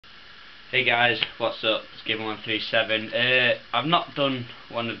Hey guys, what's up? It's Gibbon137. I've not done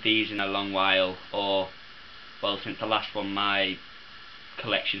one of these in a long while, or well, since the last one my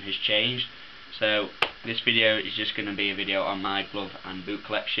collection has changed. So this video is just going to be a video on my glove and boot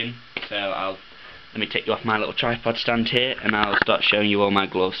collection. So let me take you off my little tripod stand here, and I'll start showing you all my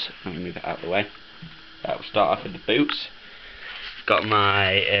gloves. Let me move it out of the way. We'll start off with the boots. Got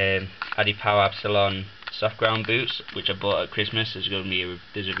my Adi Power Epsilon soft ground boots, which I bought at Christmas. There's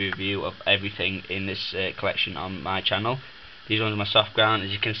a review of everything in this collection on my channel. These ones are my soft ground.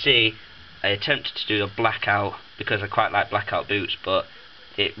 As you can see, I attempted to do a blackout because I quite like blackout boots, but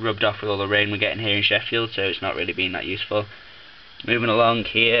it rubbed off with all the rain we're getting here in Sheffield, so it's not really been that useful. Moving along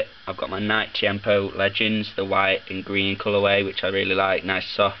here, I've got my Nike Tiempo Legends, the white and green colourway, which I really like, nice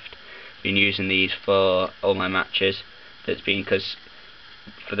soft. Been using these for all my matches. That's been because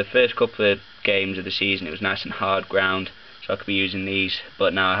for the first couple of games of the season it was nice and hard ground, so I could be using these,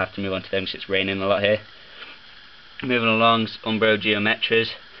 but now I have to move on to them because it's raining a lot here. Moving along, Umbro Geometras.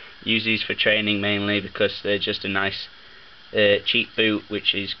 Use these for training mainly because they're just a nice cheap boot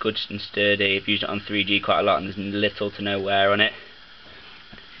which is good and sturdy. I've used it on 3G quite a lot and there's little to no wear on it.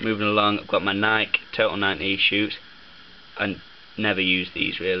 Moving along, I've got my Nike Total 90 shoes. I never used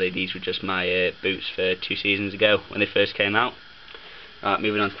these really. These were just my boots for 2 seasons ago when they first came out.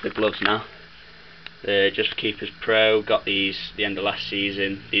 Moving on to the gloves now. The Just for Keepers Pro, got these the end of last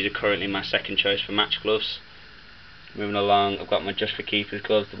season. These are currently my second choice for match gloves. Moving along, I've got my Just for Keepers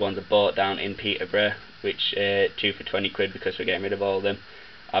gloves, the ones I bought down in Peterborough, which 2 for 20 quid because we're getting rid of all of them.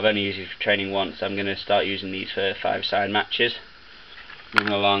 I've only used these for training once, so I'm going to start using these for 5-side matches.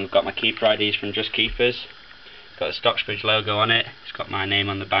 Moving along, I've got my Keeper IDs from Just Keepers. It's got the Stocksbridge logo on it. It's got my name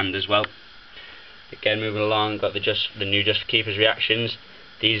on the band as well. Again, moving along, got the new Just for Keepers reactions.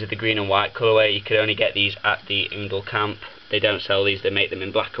 These are the green and white colourway. You could only get these at the Oundle camp. They don't sell these, they make them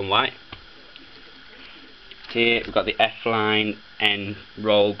in black and white. Here we've got the F-Line N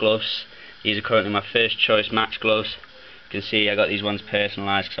roll gloves. These are currently my first choice match gloves. You can see I got these ones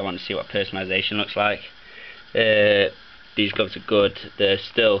personalised because I want to see what personalisation looks like. These gloves are good. The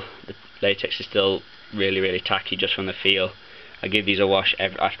latex is still really tacky just from the feel. I give these a wash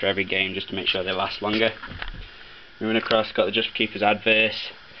after every game just to make sure they last longer. Moving across, got the Just for Keepers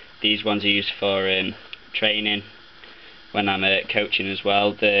Adverse. These ones are used for training when I'm coaching as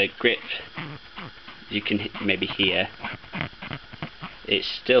well. The grip, you can maybe hear, it's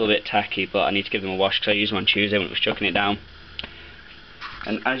still a bit tacky, but I need to give them a wash because I used them on Tuesday when it was chucking it down.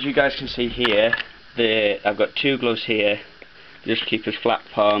 And as you guys can see here, I've got 2 gloves here, the Just for Keepers Flat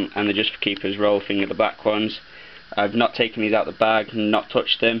Palm and the Just for Keepers Roll Finger, the black ones. I've not taken these out of the bag and not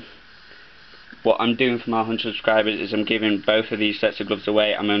touched them. What I'm doing for my 100 subscribers is I'm giving both of these sets of gloves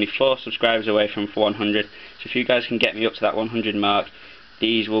away. I'm only 4 subscribers away from 100, so if you guys can get me up to that 100 mark,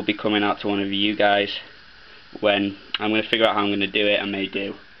 these will be coming out to one of you guys. When I'm going to figure out how I'm going to do it, I may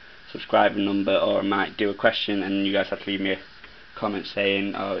do a subscriber number, or I might do a question and you guys have to leave me a comment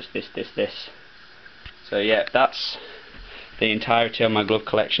saying, oh, it's this. So yeah, that's the entirety of my glove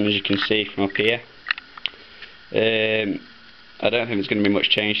collection, as you can see from up here. I don't think there's going to be much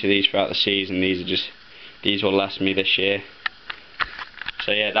change to these throughout the season. These will last me this year.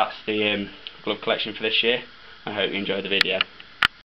 So yeah, that's the glove collection for this year. I hope you enjoyed the video.